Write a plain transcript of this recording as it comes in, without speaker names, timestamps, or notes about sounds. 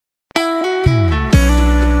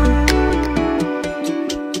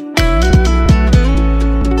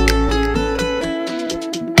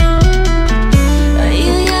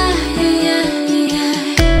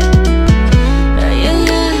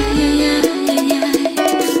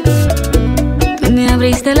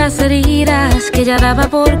curaste las heridas que ya daba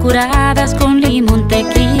por curadas con limón,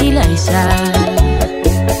 tequila y sal.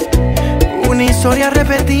 Una historia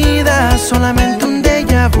repetida, solamente un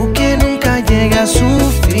déjà vu que nunca llega a su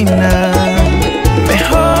final.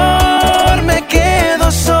 Mejor me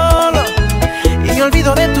quedo solo y me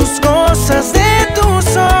olvido de tus cosas, de tus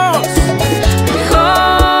ojos.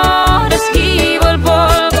 Mejor esquivo el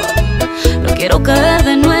polvo, no quiero caer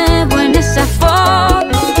de nuevo en esa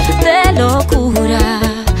foto de locura,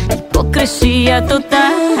 hipocresía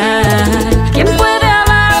total. ¿Quién puede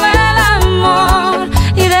hablar del amor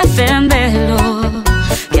y defenderlo?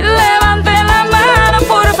 ¿Quién levante la mano,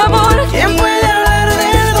 por favor? ¿Quién puede hablar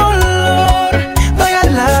del dolor,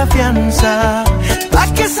 pagar la fianza, pa'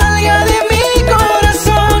 que salga de mi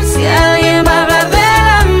corazón? Si alguien va a hablar del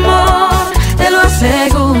amor, te lo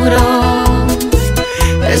aseguro,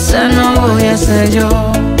 esa no voy a ser yo.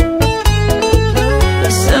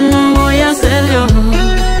 Esa no voy a ser yo.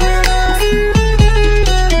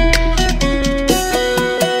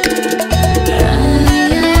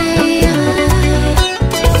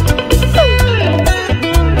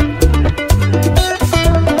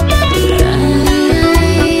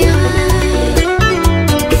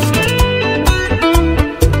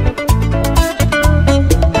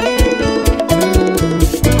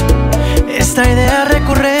 Esta idea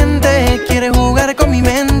recurrente quiere jugar con mi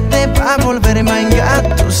mente pa' volverme a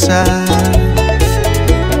engatusar.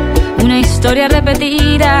 Una historia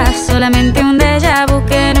repetida, solamente un déjà vu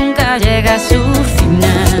que nunca llega a su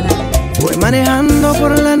final. Voy manejando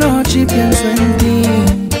por la noche y pienso en ti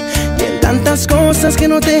y en tantas cosas que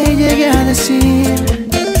no te llegué a decir.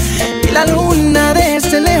 Y la luna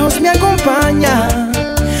desde lejos me acompaña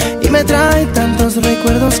y me trae tantos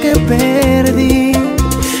recuerdos que perdí.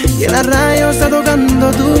 Y en la radio está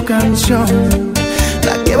tocando tu canción,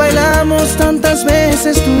 la que bailamos tantas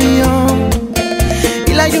veces tú y yo.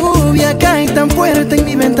 Y la lluvia cae tan fuerte en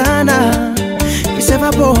mi ventana y se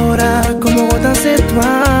evapora como gotas de tu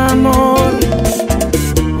amor.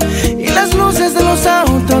 Y las luces de los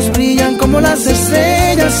autos brillan como las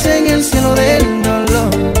estrellas en el cielo del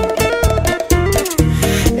dolor.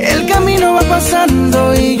 El camino va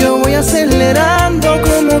pasando y yo voy acelerando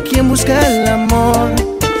como quien busca el amor.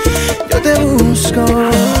 Yo te busco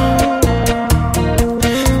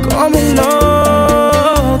como un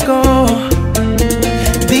loco.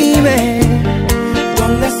 Dime,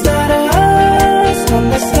 ¿dónde estarás?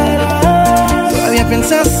 ¿Dónde estarás? Todavía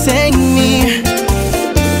piensas en mí.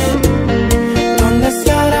 ¿Dónde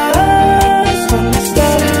estarás? ¿Dónde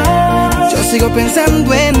estarás? Yo sigo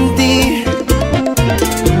pensando en ti.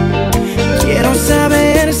 Quiero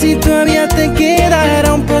saber si todavía te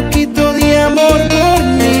quedará un poquito de amor por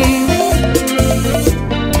mí.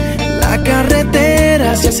 La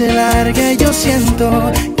carretera se hace larga y yo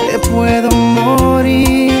siento que puedo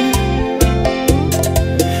morir.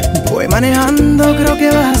 Voy manejando, creo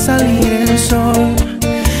que va a salir el sol.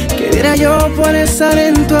 ¿Qué diría yo por estar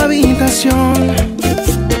en tu habitación?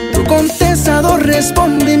 Tu contestador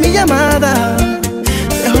responde mi llamada.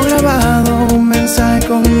 Dejo grabado un mensaje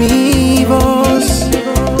con mi voz.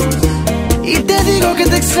 Y te digo que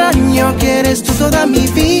te extraño, que eres tú toda mi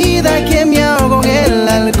vida, que me ahogo en el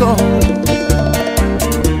alcohol.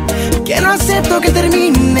 Que no acepto que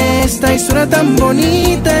termine esta historia tan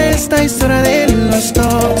bonita, esta historia de los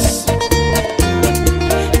dos.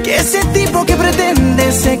 Que ese tipo que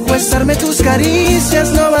pretende secuestrarme tus caricias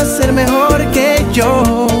no va a ser mejor que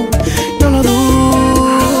yo. No lo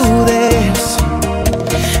dudes,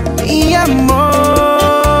 mi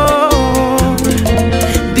amor.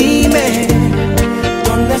 Dime,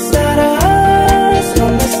 ¿dónde estarás?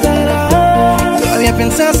 ¿Dónde estarás? Todavía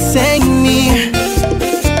piensas en mí.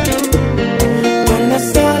 ¿Dónde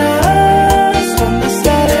estarás? ¿Dónde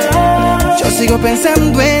estarás? Yo sigo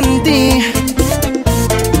pensando en ti.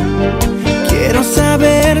 Quiero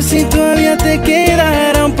saber si todavía te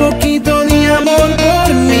quedará un poquito de amor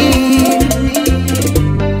por mí.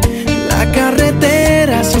 La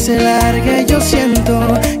carretera se hace larga y yo siento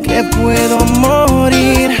que puedo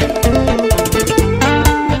morir.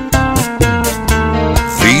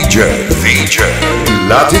 DJ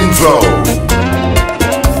LatinFlow.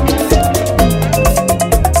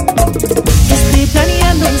 Estoy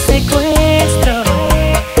planeando un secuestro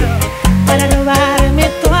para robarme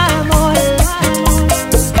tu amor.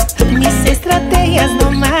 Mis estrategias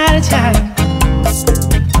no marchan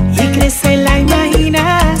y crece la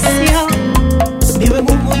imaginación. Vivo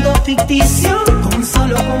en un mundo ficticio con un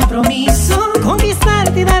solo compromiso: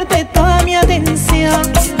 conquistarte y darte toda mi atención.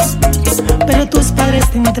 Pero tus padres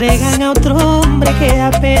te entregan a otro hombre que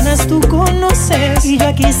apenas tú conoces, y yo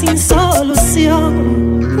aquí sin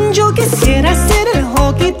solución. Yo quisiera ser el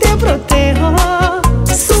Hulk y te protejo,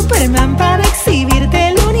 Superman para exhibirte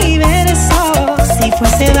el universo. Si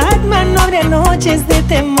fuese Batman no habría noches de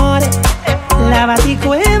temor, la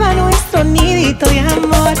Baticueva nuestro nidito de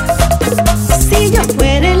amor. Si yo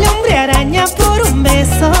fuera el hombre araña por un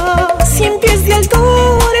beso, 100 pies de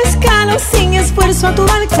altura escalo sin esfuerzo a tu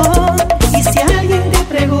balcón. Y si alguien te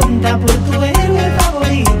pregunta por tu héroe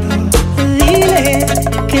favorito, dile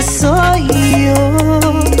que soy yo.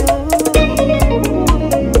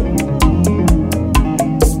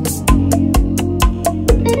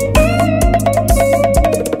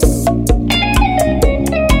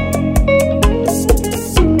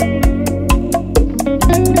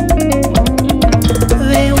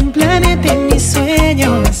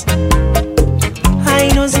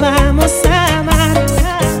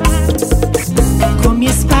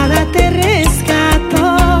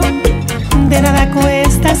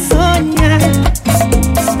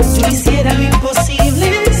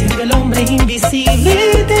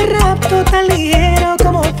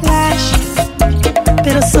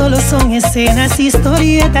 Son escenas,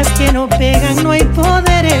 historietas que no pegan, no hay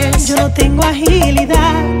poderes, yo no tengo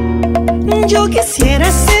agilidad. Yo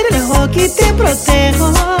quisiera ser el Hulk y te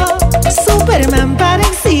protejo, Superman para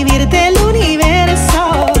exhibirte el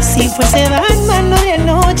universo. Si fuese Batman no habría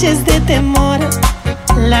noches de temor,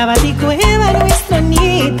 la Baticueva nuestro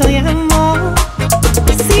nidito de amor.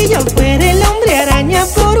 Si yo fuera el hombre araña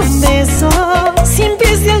por un beso, 100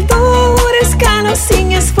 pies de altura escalo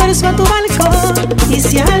sin esfuerzo a tu balcón. Y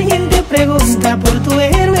si alguien te pregunta por tu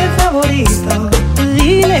héroe favorito,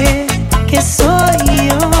 dile que soy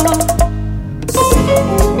yo.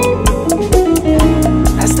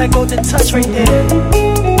 That's that golden touch right there.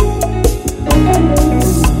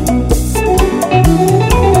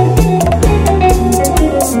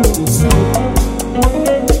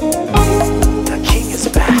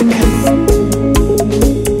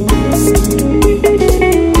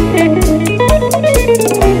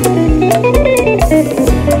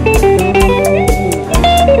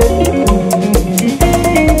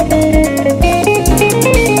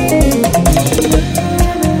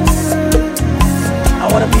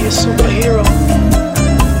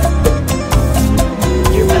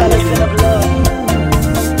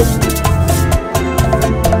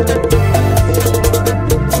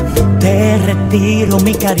 Retiro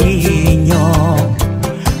mi cariño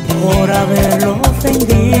por haberlo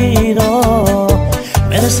ofendido.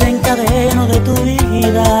 Me desencadeno de tu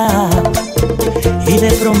vida y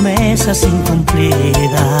de promesas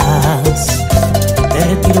incumplidas. Te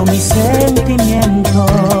retiro mis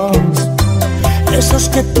sentimientos, esos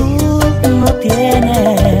que tú no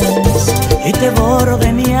tienes, y te borro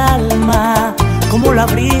de mi alma como la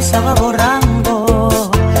brisa va borrando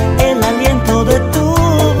el aliento de tu boca.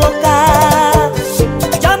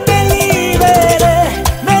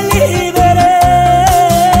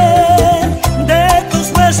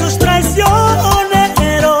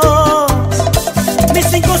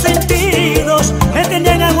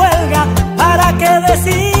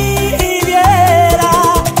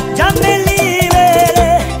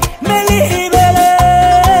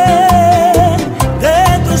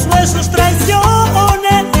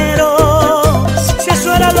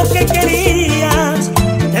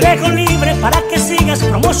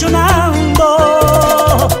 Promocionando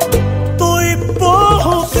tu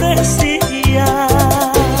hipocresía.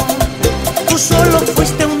 Tú solo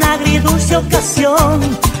fuiste una agridulce ocasión,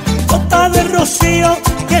 gota de rocío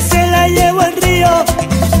que se la llevó el río.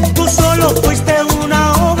 Tú solo fuiste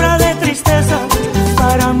una obra de tristeza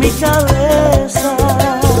para mi cabeza.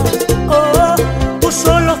 Oh, tú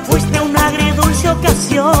solo fuiste una agridulce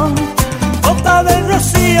ocasión, gota de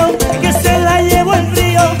rocío que se la llevó el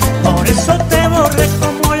río. Por eso te borré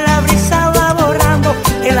como la brisa va borrando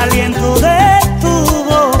el aliento de tu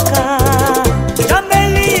boca. Ya me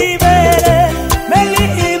liberé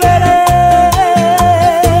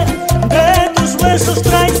de tus besos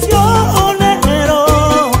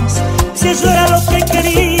traicioneros. Si eso era lo que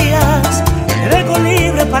querías, te dejo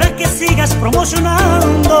libre para que sigas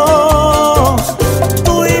promocionando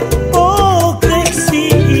tu hipocresía.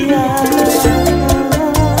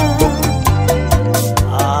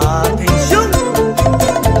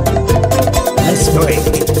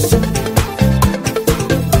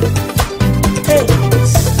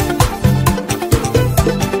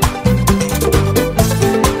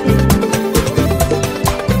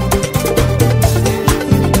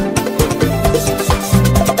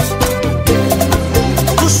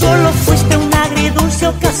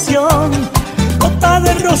 Gota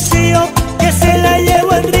de rocío que se la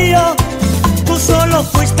llevó el río. Tú solo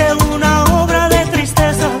fuiste una obra de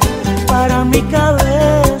tristeza para mi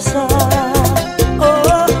cabeza.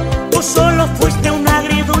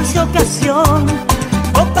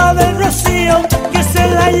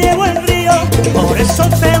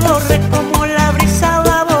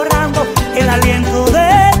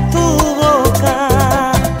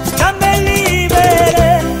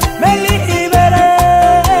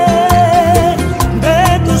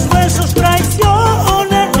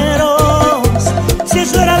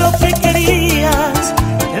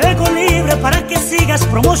 para que sigas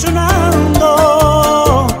promocionando.